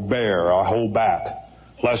I forbear, I hold back,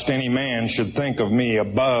 lest any man should think of me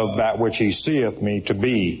above that which he seeth me to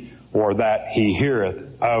be, or that he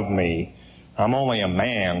heareth of me. I'm only a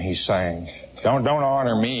man, he's saying. Don't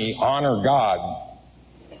honor me, honor God.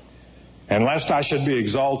 And lest I should be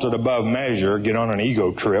exalted above measure, get on an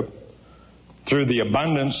ego trip, through the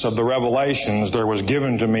abundance of the revelations there was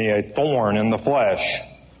given to me a thorn in the flesh,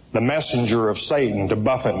 the messenger of Satan to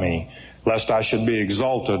buffet me, lest I should be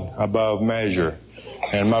exalted above measure.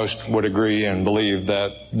 And most would agree and believe that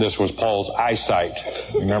this was Paul's eyesight.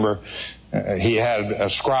 Remember, he had a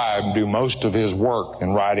scribe do most of his work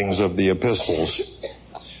in writings of the epistles.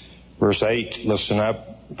 Verse 8, listen up.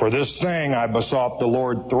 For this thing I besought the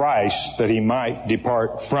Lord thrice, that he might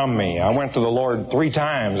depart from me. I went to the Lord 3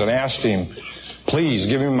 times and asked him, please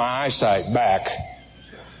give me my eyesight back.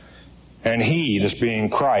 And he, this being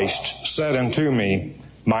Christ, said unto me,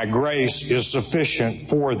 my grace is sufficient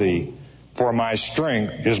for thee, for my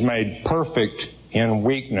strength is made perfect in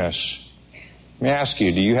weakness. Let me ask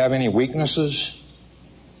you, do you have any weaknesses?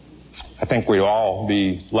 I think we'd all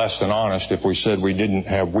be less than honest if we said we didn't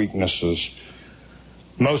have weaknesses.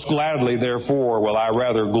 Most gladly, therefore, will I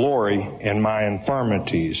rather glory in my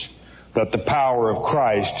infirmities, that the power of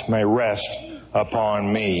Christ may rest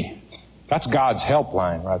upon me. That's God's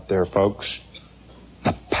helpline right there, folks.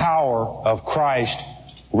 The power of Christ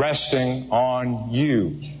resting on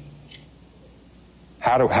you.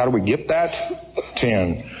 How do we get that?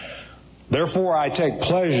 10. Therefore I take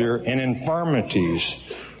pleasure in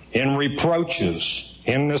infirmities, in reproaches,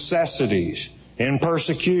 in necessities, in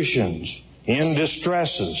persecutions, in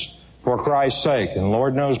distresses, for Christ's sake. And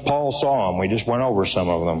Lord knows Paul saw them. We just went over some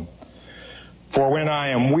of them. For when I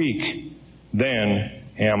am weak, then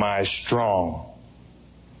am I strong.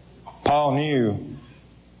 Paul knew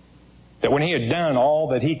that when he had done all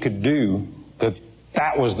that he could do,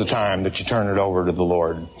 that was the time that you turn it over to the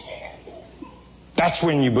Lord. That's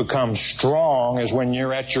when you become strong, is when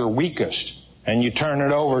you're at your weakest. and you turn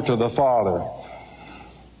it over to the Father.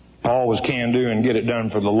 Paul was can-do and get it done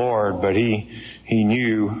for the Lord, but he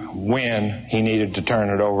knew when he needed to turn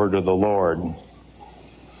it over to the Lord.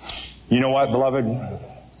 You know what, beloved?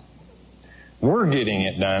 We're getting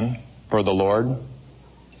it done for the Lord.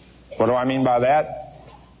 What do I mean by that?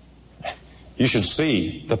 You should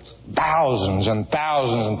see the thousands and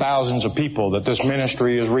thousands and thousands of people that this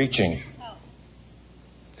ministry is reaching.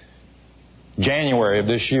 January of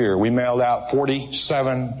this year, we mailed out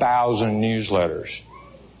 47,000 newsletters.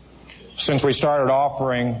 Since we started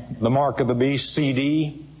offering the Mark of the Beast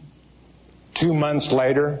CD, 2 months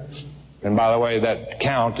later, and by the way, that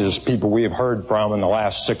count is people we have heard from in the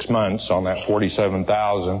last 6 months on that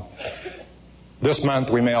 47,000. This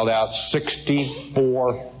month we mailed out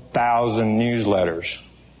 64,000 newsletters.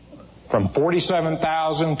 From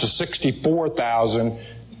 47,000 to 64,000,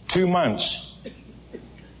 2 months.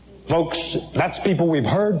 Folks, that's people we've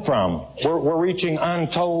heard from. We're reaching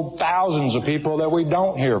untold thousands of people that we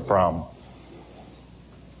don't hear from.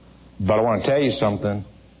 But I want to tell you something.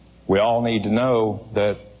 We all need to know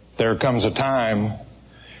that there comes a time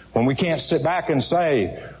when we can't sit back and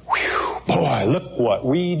say, "Whew, boy, look what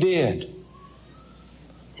we did.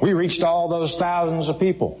 We reached all those thousands of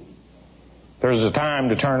people." There's a time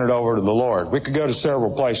to turn it over to the Lord. We could go to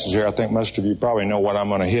several places here. I think most of you probably know what I'm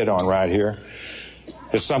going to hit on right here.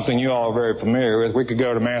 It's something you all are very familiar with. We could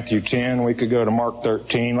go to Matthew 10. We could go to Mark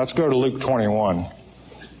 13. Let's go to Luke 21.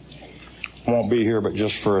 Won't be here but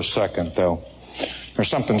just for a second, though. There's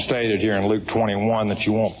something stated here in Luke 21 that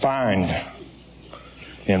you won't find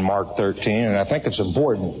in Mark 13, and I think it's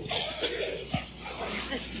important.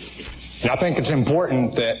 And I think it's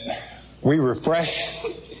important that we refresh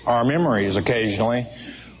our memories occasionally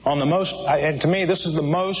on the most, and to me, this is the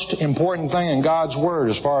most important thing in God's Word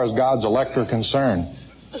as far as God's elect are concerned.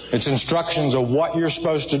 It's instructions of what you're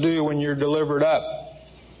supposed to do when you're delivered up.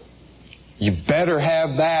 You better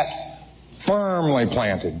have that firmly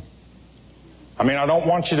planted. I mean, I don't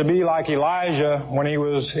want you to be like Elijah when he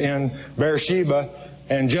was in Beersheba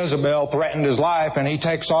and Jezebel threatened his life and he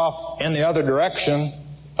takes off in the other direction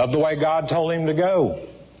of the way God told him to go.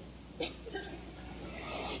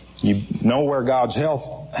 You know where God's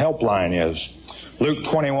helpline is. Luke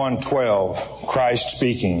 21:12, Christ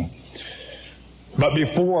speaking. But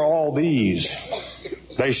before all these,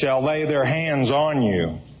 they shall lay their hands on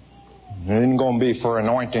you. It isn't going to be for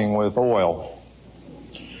anointing with oil.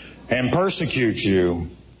 And persecute you,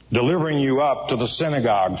 delivering you up to the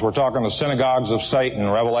synagogues. We're talking the synagogues of Satan,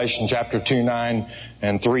 Revelation chapter 2:9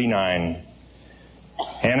 and 3:9.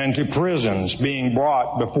 And into prisons, being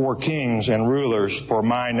brought before kings and rulers for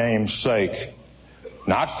my name's sake.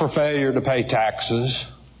 Not for failure to pay taxes,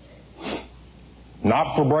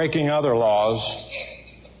 not for breaking other laws,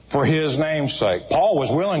 for His name's sake. Paul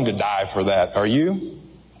was willing to die for that. Are you?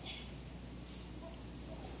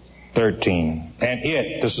 13. And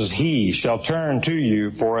this is He, shall turn to you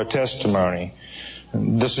for a testimony.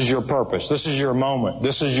 This is your purpose. This is your moment.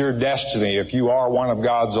 This is your destiny if you are one of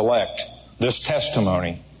God's elect. This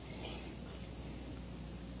testimony.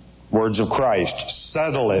 Words of Christ.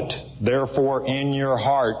 Settle it, therefore, in your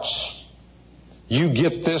hearts. You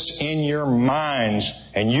get this in your minds,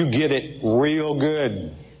 and you get it real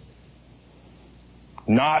good.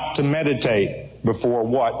 Not to meditate before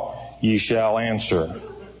what ye shall answer.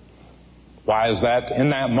 Why is that? In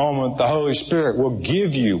that moment, the Holy Spirit will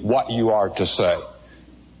give you what you are to say.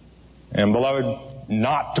 And beloved,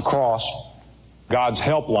 not to cross God's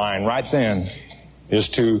helpline right then is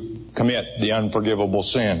to commit the unforgivable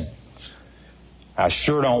sin. I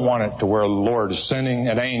sure don't want it to where the Lord is sending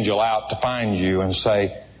an angel out to find you and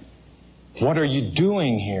say, "What are you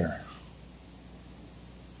doing here?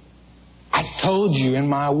 I told you in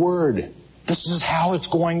my word, this is how it's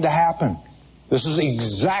going to happen. This is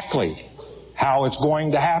exactly how it's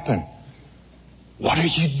going to happen. What are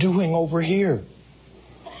you doing over here?"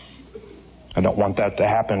 I don't want that to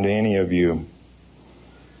happen to any of you.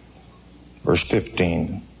 Verse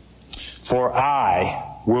 15. For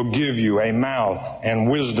I will give you a mouth and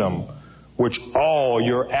wisdom which all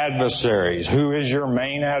your adversaries. Who is your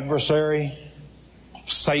main adversary?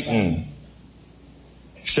 Satan.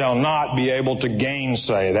 Shall not be able to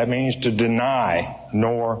gainsay. That means to deny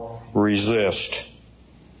nor resist.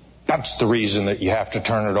 That's the reason that you have to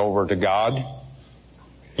turn it over to God.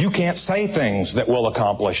 You can't say things that will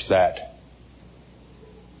accomplish that.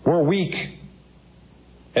 We're weak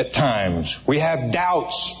at times. We have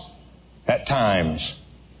doubts at times.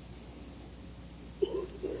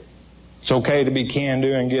 It's okay to be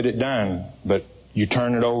can-do and get it done, but you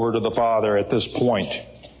turn it over to the Father at this point.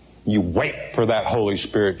 You wait for that Holy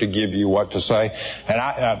Spirit to give you what to say. And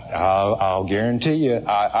I'll guarantee you,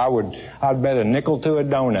 I'd bet a nickel to a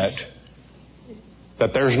donut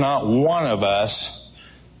that there's not one of us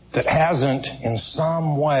that hasn't in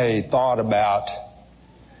some way thought about,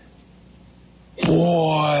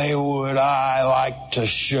 boy, would I like to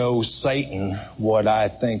show Satan what I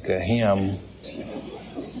think of him.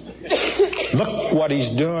 Look what he's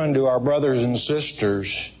doing to our brothers and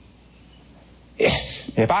sisters.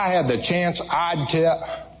 If I had the chance, I'd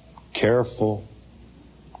tell... Careful,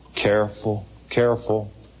 careful,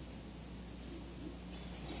 careful.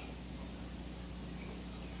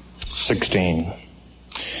 16.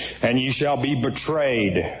 And ye shall be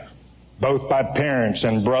betrayed, both by parents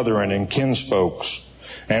and brethren and kinsfolks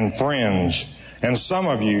and friends, and some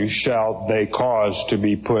of you shall they cause to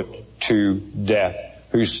be put to death.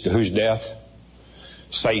 Whose death?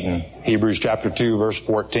 Satan. Hebrews chapter 2, verse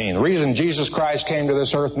 14. The reason Jesus Christ came to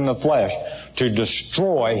this earth in the flesh, to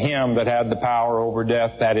destroy him that had the power over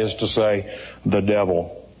death, that is to say, the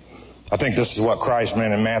devil. I think this is what Christ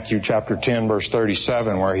meant in Matthew chapter 10, verse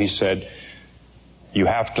 37, where he said, you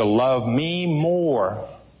have to love me more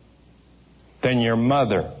than your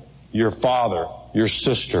mother, your father, your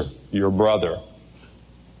sister, your brother.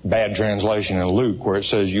 Bad translation in Luke, where it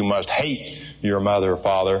says you must hate your mother or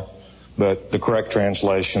father, but the correct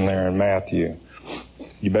translation there in Matthew.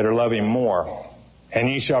 You better love him more. And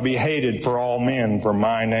ye shall be hated for all men for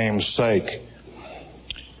my name's sake.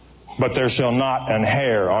 But there shall not an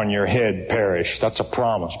hair on your head perish. That's a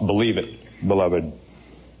promise. Believe it, beloved.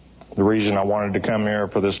 The reason I wanted to come here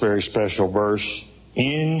for this very special verse,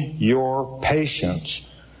 in your patience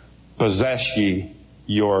possess ye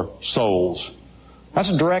your souls.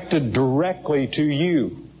 That's directed directly to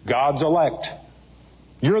you, God's elect.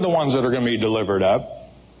 You're the ones that are going to be delivered up.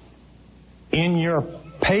 In your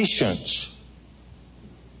patience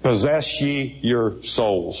possess ye your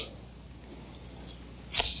souls.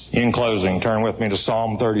 In closing, turn with me to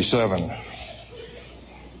Psalm 37.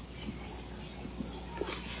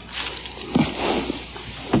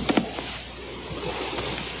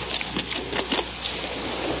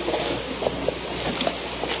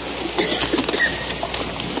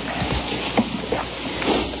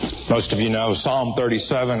 Most of you know Psalm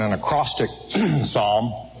 37, an acrostic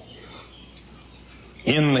psalm.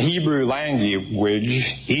 In the Hebrew language,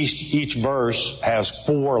 each verse has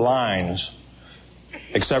 4 lines,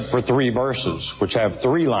 except for 3 verses, which have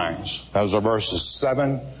 3 lines. Those are verses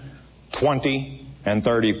 7, 20, and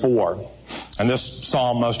 34. And this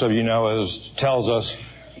psalm, most of you know, tells us,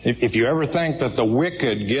 if you ever think that the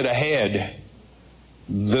wicked get ahead,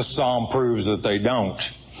 this psalm proves that they don't.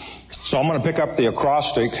 So I'm going to pick up the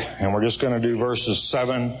acrostic, and we're just going to do verses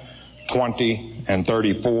 7, 20, and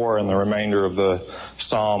 34, and the remainder of the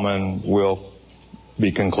psalm, and we'll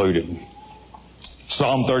be concluded.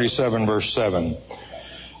 Psalm 37, verse 7.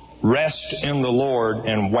 Rest in the Lord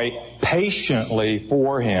and wait patiently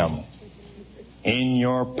for him. In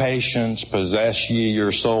your patience possess ye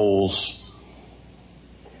your souls.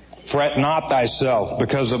 Fret not thyself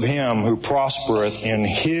because of him who prospereth in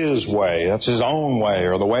his way. That's his own way,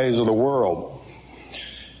 or the ways of the world.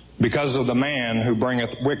 Because of the man who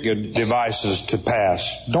bringeth wicked devices to pass.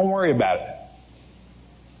 Don't worry about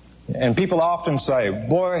it. And people often say,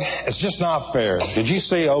 boy, it's just not fair. Did you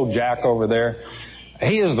see old Jack over there?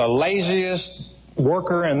 He is the laziest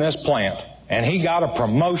worker in this plant, and he got a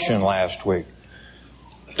promotion last week.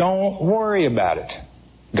 Don't worry about it.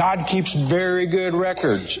 God keeps very good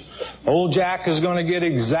records. Old Jack is going to get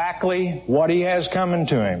exactly what he has coming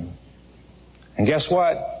to him. And guess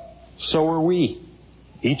what? So are we.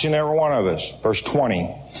 Each and every one of us. Verse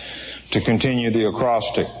 20, to continue the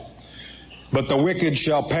acrostic. But the wicked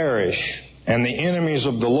shall perish, and the enemies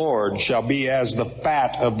of the Lord shall be as the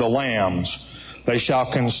fat of the lambs. They shall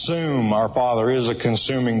consume, our Father is a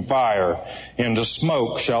consuming fire. Into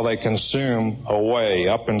smoke shall they consume away,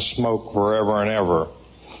 up in smoke forever and ever.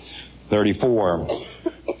 34.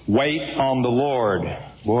 Wait on the Lord.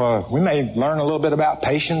 Boy, we may learn a little bit about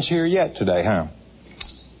patience here yet today, huh?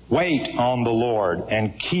 Wait on the Lord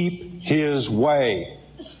and keep his way.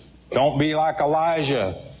 Don't be like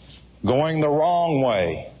Elijah, going the wrong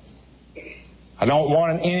way. I don't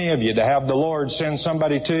want any of you to have the Lord send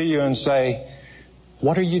somebody to you and say,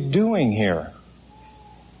 what are you doing here?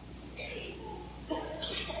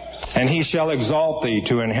 And he shall exalt thee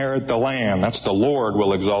to inherit the land. That's the Lord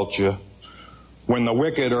will exalt you. When the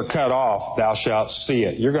wicked are cut off, thou shalt see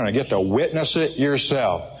it. You're going to get to witness it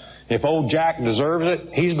yourself. If old Jack deserves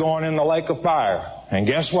it, he's going in the lake of fire. And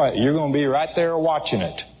guess what? You're going to be right there watching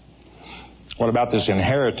it. What about this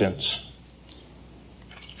inheritance?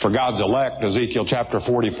 For God's elect, Ezekiel chapter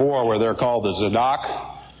 44, where they're called the Zadok,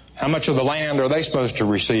 how much of the land are they supposed to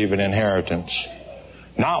receive in inheritance?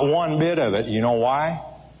 Not one bit of it. You know why?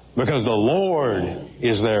 Because the Lord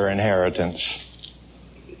is their inheritance.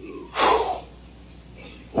 Whew.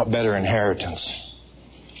 What better inheritance?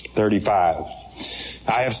 35.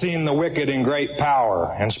 I have seen the wicked in great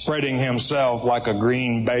power and spreading himself like a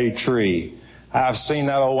green bay tree. I've seen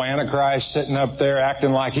that old Antichrist sitting up there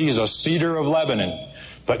acting like he's a cedar of Lebanon.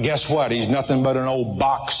 But guess what? He's nothing but an old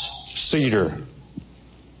box cedar.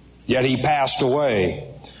 Yet he passed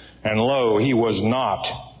away, and lo, he was not.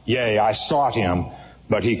 Yea, I sought him,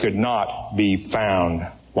 but he could not be found.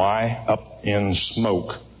 Why? Up in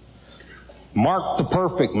smoke. Mark the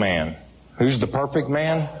perfect man. Who's the perfect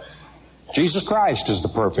man? Jesus Christ is the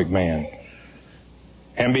perfect man.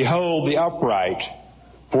 And behold the upright,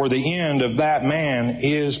 for the end of that man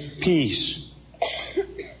is peace.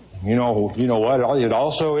 You know what it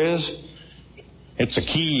also is? It's a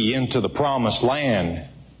key into the promised land.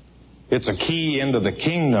 It's a key into the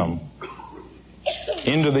kingdom,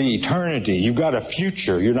 into the eternity. You've got a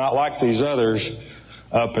future. You're not like these others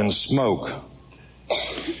up in smoke.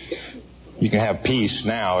 You can have peace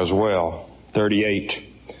now as well. 38.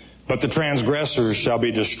 But the transgressors shall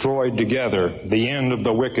be destroyed together. The end of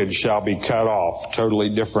the wicked shall be cut off.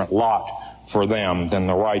 Totally different lot for them than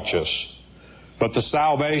the righteous. But the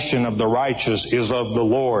salvation of the righteous is of the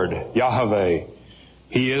Lord, Yahweh.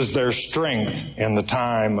 He is their strength in the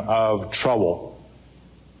time of trouble.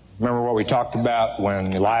 Remember what we talked about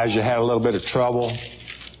when Elijah had a little bit of trouble?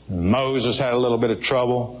 Moses had a little bit of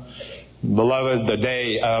trouble. Beloved, the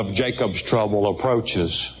day of Jacob's trouble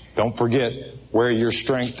approaches. Don't forget where your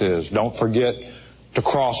strength is. Don't forget to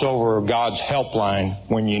cross over God's helpline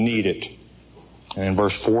when you need it. And in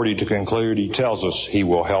verse 40 to conclude, he tells us he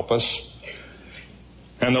will help us.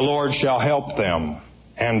 And the Lord shall help them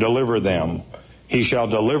and deliver them. He shall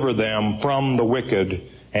deliver them from the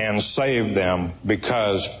wicked and save them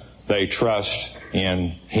because they trust in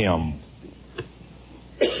Him.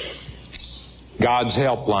 God's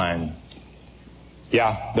helpline.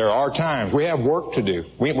 Yeah, there are times. We have work to do.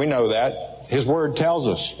 We know that. His Word tells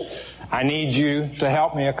us. I need you to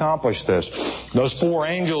help me accomplish this. Those 4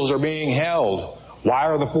 angels are being held. Why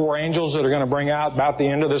are the 4 angels that are going to bring out about the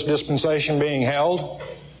end of this dispensation being held?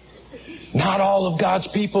 Not all of God's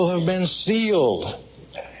people have been sealed.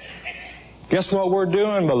 Guess what we're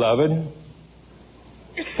doing, beloved?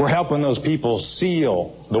 We're helping those people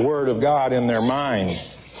seal the Word of God in their mind.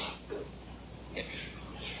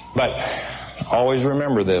 But always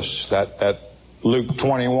remember this, that Luke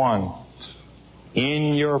 21.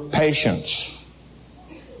 In your patience.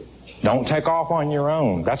 Don't take off on your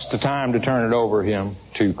own. That's the time to turn it over Him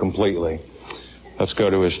to completely. Let's go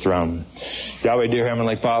to His throne. Yahweh, dear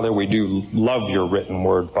Heavenly Father, we do love your written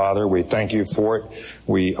word, Father. We thank you for it.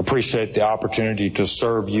 We appreciate the opportunity to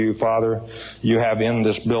serve you, Father. You have in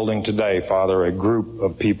this building today, Father, a group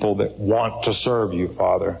of people that want to serve you,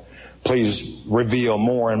 Father. Please reveal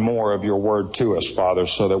more and more of your word to us, Father,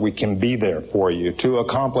 so that we can be there for you to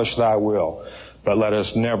accomplish thy will. But let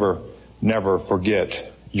us never, never forget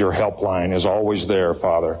your helpline is always there,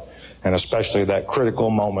 Father. And especially that critical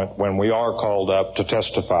moment when we are called up to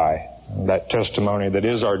testify, that testimony that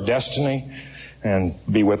is our destiny. And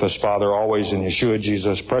be with us, Father, always in Yeshua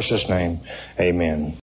Jesus' precious name. Amen.